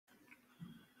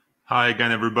Hi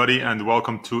again, everybody, and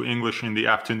welcome to English in the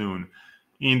Afternoon.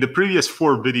 In the previous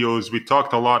 4 videos, we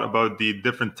talked a lot about the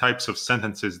different types of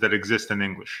sentences that exist in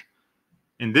English.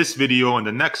 In this video and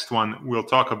the next one, we'll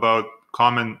talk about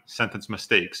common sentence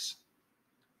mistakes.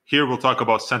 Here we'll talk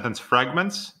about sentence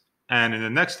fragments, and in the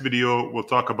next video, we'll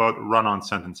talk about run-on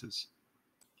sentences.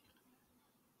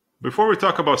 Before we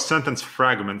talk about sentence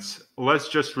fragments, let's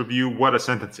just review what a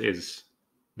sentence is.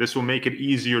 This will make it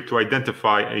easier to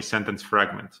identify a sentence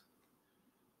fragment.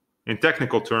 In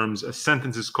technical terms, a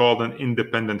sentence is called an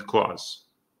independent clause.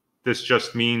 This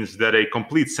just means that a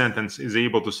complete sentence is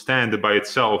able to stand by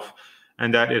itself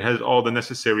and that it has all the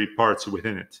necessary parts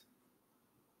within it.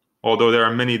 Although there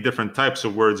are many different types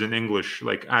of words in English,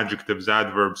 like adjectives,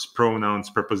 adverbs, pronouns,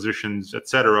 prepositions,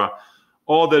 etc.,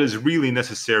 all that is really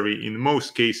necessary in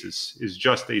most cases is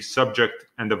just a subject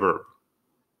and a verb.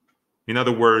 In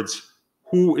other words,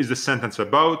 who is the sentence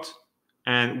about,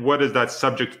 and what is that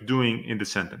subject doing in the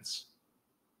sentence?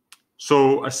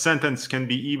 So a sentence can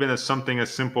be even as something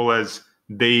as simple as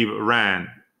Dave ran.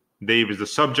 Dave is the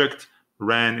subject,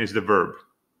 ran is the verb.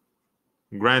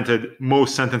 Granted,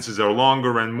 most sentences are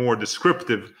longer and more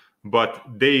descriptive,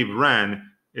 but Dave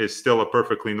ran is still a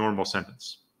perfectly normal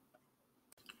sentence.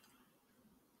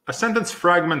 A sentence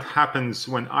fragment happens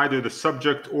when either the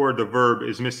subject or the verb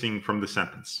is missing from the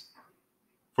sentence.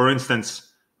 For instance,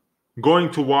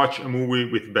 going to watch a movie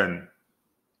with Ben.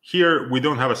 Here, we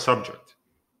don't have a subject.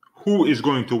 Who is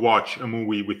going to watch a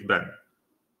movie with Ben?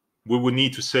 We would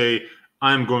need to say,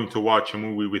 I'm going to watch a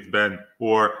movie with Ben,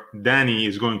 or Danny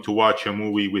is going to watch a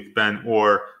movie with Ben,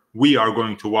 or we are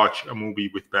going to watch a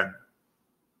movie with Ben.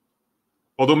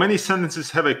 Although many sentences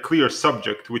have a clear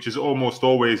subject, which is almost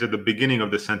always at the beginning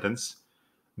of the sentence,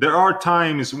 there are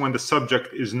times when the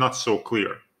subject is not so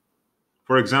clear.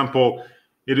 For example,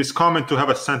 it is common to have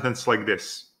a sentence like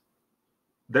this.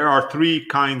 There are 3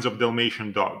 kinds of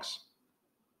Dalmatian dogs.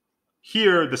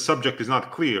 Here, the subject is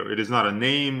not clear. It is not a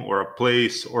name or a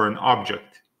place or an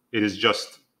object. It is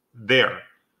just there.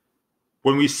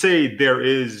 When we say there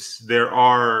is, there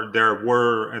are, there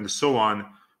were, and so on,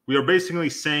 we are basically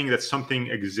saying that something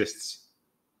exists.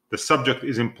 The subject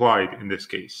is implied in this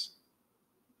case.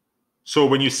 So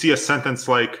when you see a sentence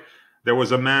like, there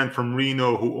was a man from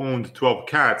Reno who owned 12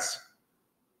 cats,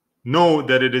 know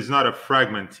that it is not a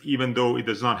fragment, even though it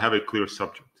does not have a clear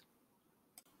subject.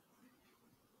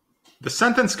 The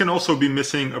sentence can also be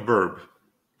missing a verb.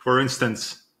 For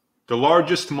instance, the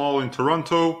largest mall in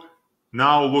Toronto,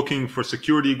 now looking for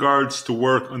security guards to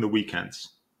work on the weekends.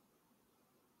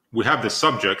 We have the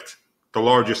subject, the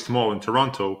largest mall in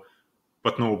Toronto,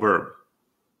 but no verb.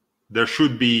 There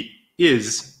should be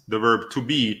is, the verb to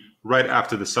be, right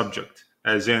after the subject,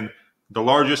 as in, the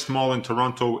largest mall in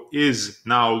Toronto is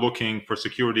now looking for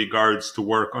security guards to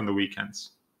work on the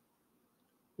weekends.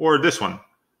 Or this one.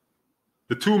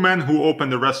 The 2 men who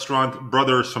opened the restaurant,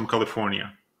 brothers from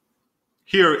California.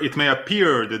 Here, it may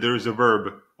appear that there is a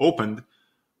verb, opened,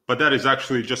 but that is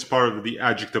actually just part of the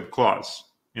adjective clause.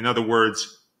 In other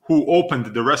words, who opened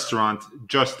the restaurant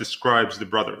just describes the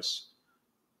brothers.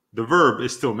 The verb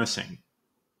is still missing.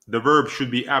 The verb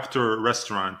should be after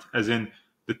restaurant, as in,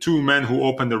 the 2 men who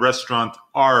opened the restaurant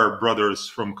are brothers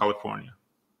from California.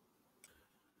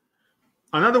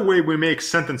 Another way we make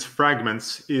sentence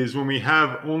fragments is when we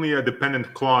have only a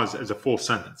dependent clause as a full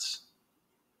sentence.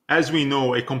 As we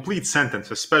know, a complete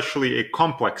sentence, especially a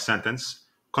complex sentence,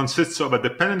 consists of a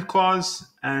dependent clause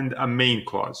and a main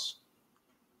clause.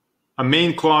 A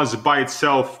main clause by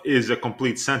itself is a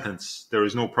complete sentence. There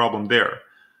is no problem there.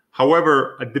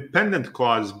 However, a dependent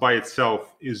clause by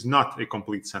itself is not a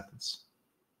complete sentence.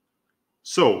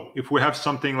 So, if we have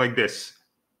something like this,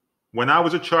 when I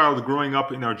was a child growing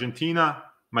up in Argentina,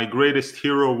 my greatest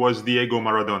hero was Diego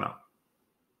Maradona.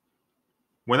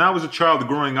 When I was a child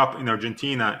growing up in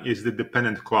Argentina is the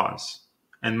dependent clause,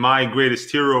 and my greatest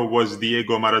hero was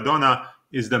Diego Maradona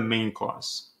is the main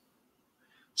clause.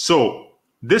 So,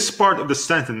 this part of the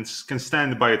sentence can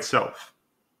stand by itself.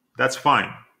 That's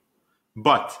fine.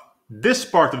 But this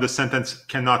part of the sentence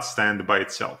cannot stand by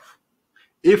itself.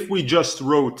 If we just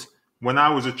wrote, when I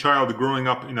was a child growing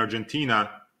up in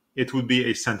Argentina, it would be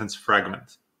a sentence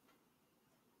fragment.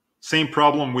 Same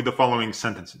problem with the following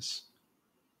sentences.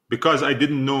 Because I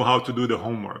didn't know how to do the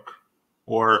homework.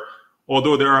 Or,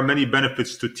 although there are many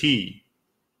benefits to tea.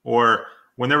 Or,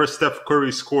 whenever Steph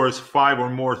Curry scores 5 or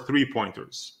more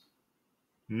 3-pointers.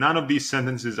 None of these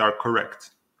sentences are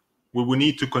correct. We will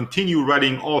need to continue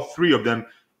writing all 3 of them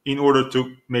in order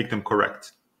to make them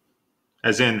correct.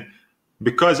 As in,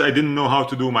 because I didn't know how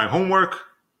to do my homework,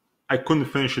 I couldn't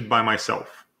finish it by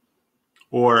myself.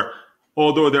 Or,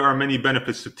 although there are many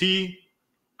benefits to tea,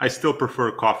 I still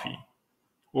prefer coffee.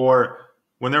 Or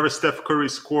whenever Steph Curry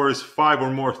scores 5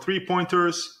 or more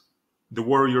three-pointers, the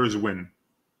Warriors win.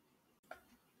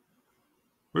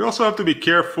 We also have to be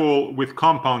careful with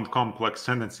compound complex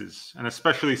sentences, and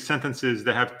especially sentences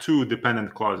that have two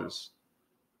dependent clauses.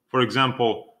 For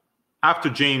example, after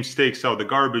James takes out the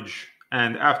garbage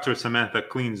and after Samantha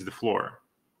cleans the floor.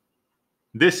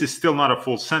 This is still not a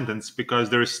full sentence because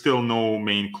there is still no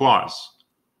main clause.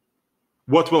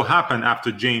 What will happen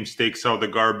after James takes out the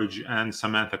garbage and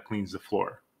Samantha cleans the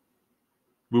floor?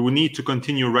 We will need to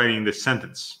continue writing this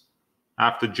sentence.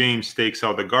 After James takes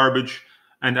out the garbage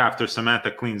and after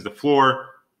Samantha cleans the floor,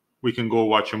 we can go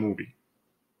watch a movie.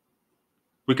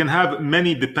 We can have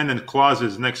many dependent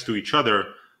clauses next to each other,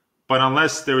 but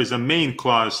unless there is a main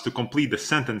clause to complete the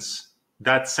sentence,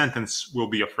 that sentence will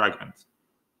be a fragment.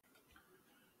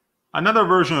 Another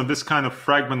version of this kind of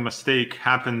fragment mistake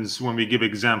happens when we give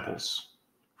examples.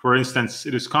 For instance,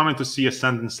 it is common to see a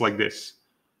sentence like this.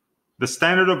 The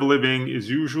standard of living is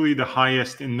usually the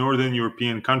highest in Northern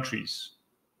European countries.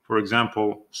 For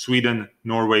example, Sweden,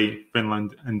 Norway,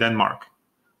 Finland, and Denmark.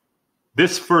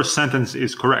 This first sentence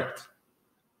is correct.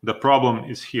 The problem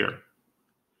is here.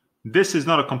 This is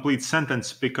not a complete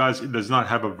sentence because it does not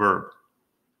have a verb.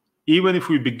 Even if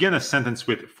we begin a sentence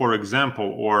with for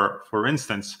example or for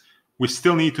instance, we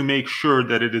still need to make sure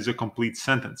that it is a complete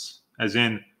sentence, as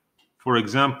in, for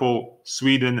example,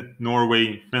 Sweden,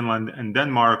 Norway, Finland, and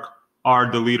Denmark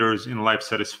are the leaders in life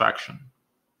satisfaction.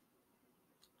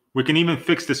 We can even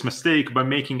fix this mistake by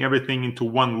making everything into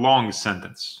one long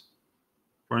sentence.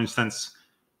 For instance,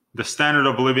 the standard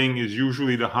of living is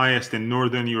usually the highest in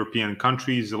Northern European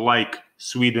countries like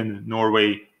Sweden,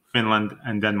 Norway, Finland,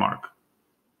 and Denmark.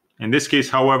 In this case,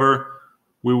 however,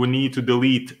 we will need to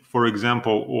delete for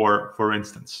example or for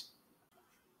instance.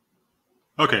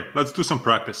 Okay, let's do some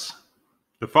practice.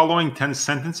 The following 10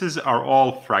 sentences are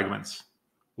all fragments.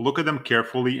 Look at them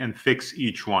carefully and fix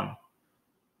each one.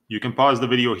 You can pause the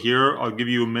video here. I'll give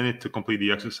you a minute to complete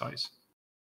the exercise.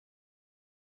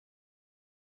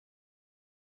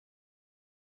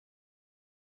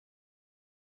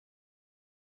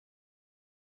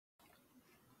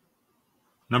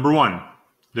 Number 1.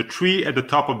 The tree at the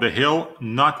top of the hill,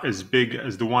 not as big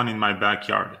as the one in my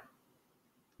backyard.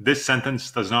 This sentence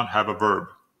does not have a verb.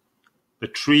 The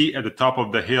tree at the top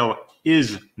of the hill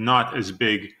is not as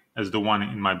big as the one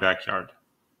in my backyard.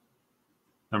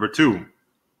 Number 2.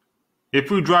 If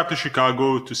we drive to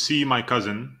Chicago to see my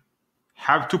cousin,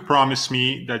 have to promise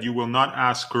me that you will not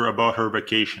ask her about her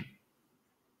vacation.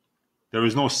 There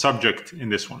is no subject in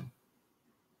this one.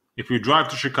 If we drive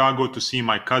to Chicago to see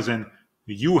my cousin,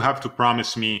 you have to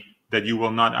promise me that you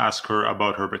will not ask her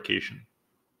about her vacation.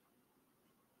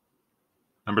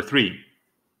 Number 3.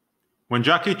 When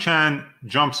Jackie Chan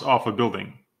jumps off a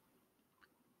building.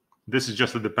 This is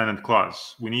just a dependent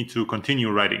clause. We need to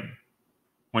continue writing.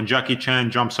 When Jackie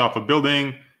Chan jumps off a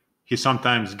building, he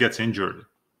sometimes gets injured.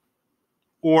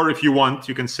 Or if you want,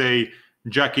 you can say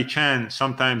Jackie Chan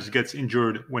sometimes gets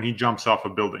injured when he jumps off a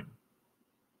building.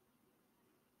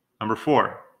 Number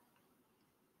 4.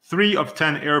 3 of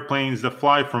 10 airplanes that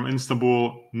fly from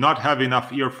Istanbul not have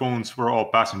enough earphones for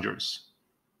all passengers.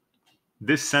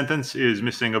 This sentence is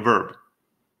missing a verb.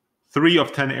 3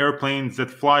 of 10 airplanes that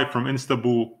fly from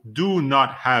Istanbul do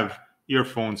not have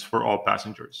earphones for all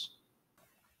passengers.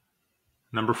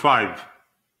 Number 5.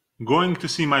 Going to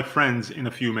see my friends in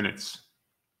a few minutes.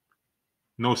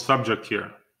 No subject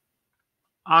here.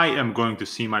 I am going to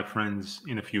see my friends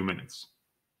in a few minutes.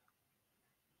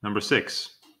 Number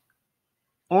 6.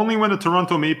 Only when the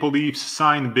Toronto Maple Leafs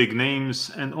sign big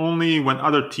names and only when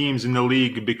other teams in the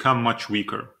league become much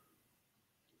weaker.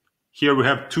 Here we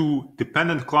have 2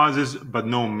 dependent clauses but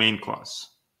no main clause.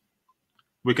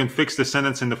 We can fix the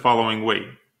sentence in the following way.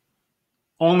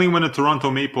 Only when the Toronto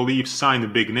Maple Leafs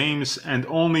sign big names and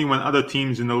only when other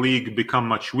teams in the league become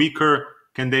much weaker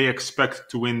can they expect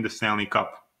to win the Stanley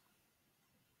Cup.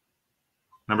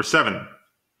 Number 7.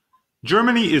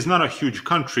 Germany is not a huge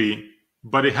country,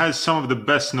 but it has some of the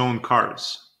best known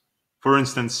cars. For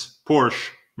instance, Porsche,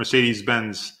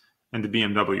 Mercedes-Benz, and the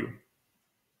BMW.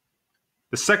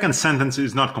 The second sentence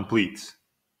is not complete.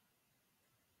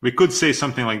 We could say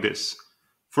something like this.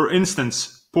 For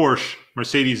instance, Porsche,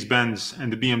 Mercedes-Benz,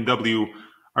 and the BMW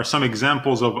are some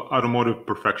examples of automotive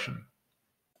perfection.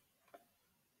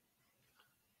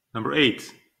 Number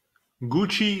 8.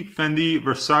 Gucci, Fendi,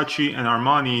 Versace, and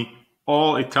Armani,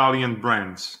 all Italian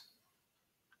brands.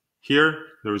 Here,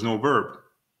 there is no verb.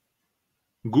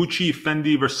 Gucci,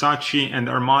 Fendi, Versace, and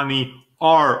Armani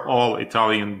are all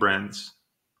Italian brands.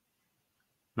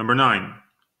 Number 9.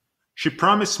 She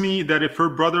promised me that if her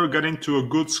brother got into a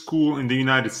good school in the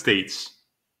United States.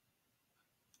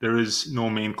 There is no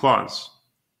main clause.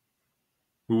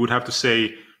 We would have to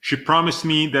say, she promised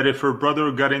me that if her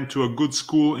brother got into a good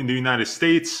school in the United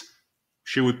States,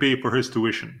 she would pay for his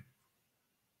tuition.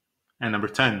 And number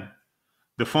 10,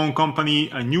 the phone company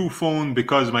a new phone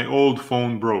because my old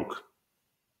phone broke.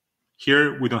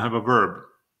 Here we don't have a verb.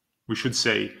 We should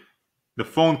say, the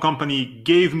phone company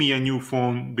gave me a new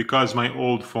phone because my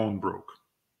old phone broke.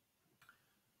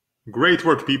 Great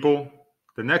work, people.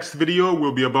 The next video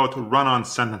will be about run-on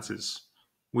sentences,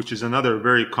 which is another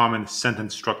very common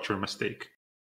sentence structure mistake.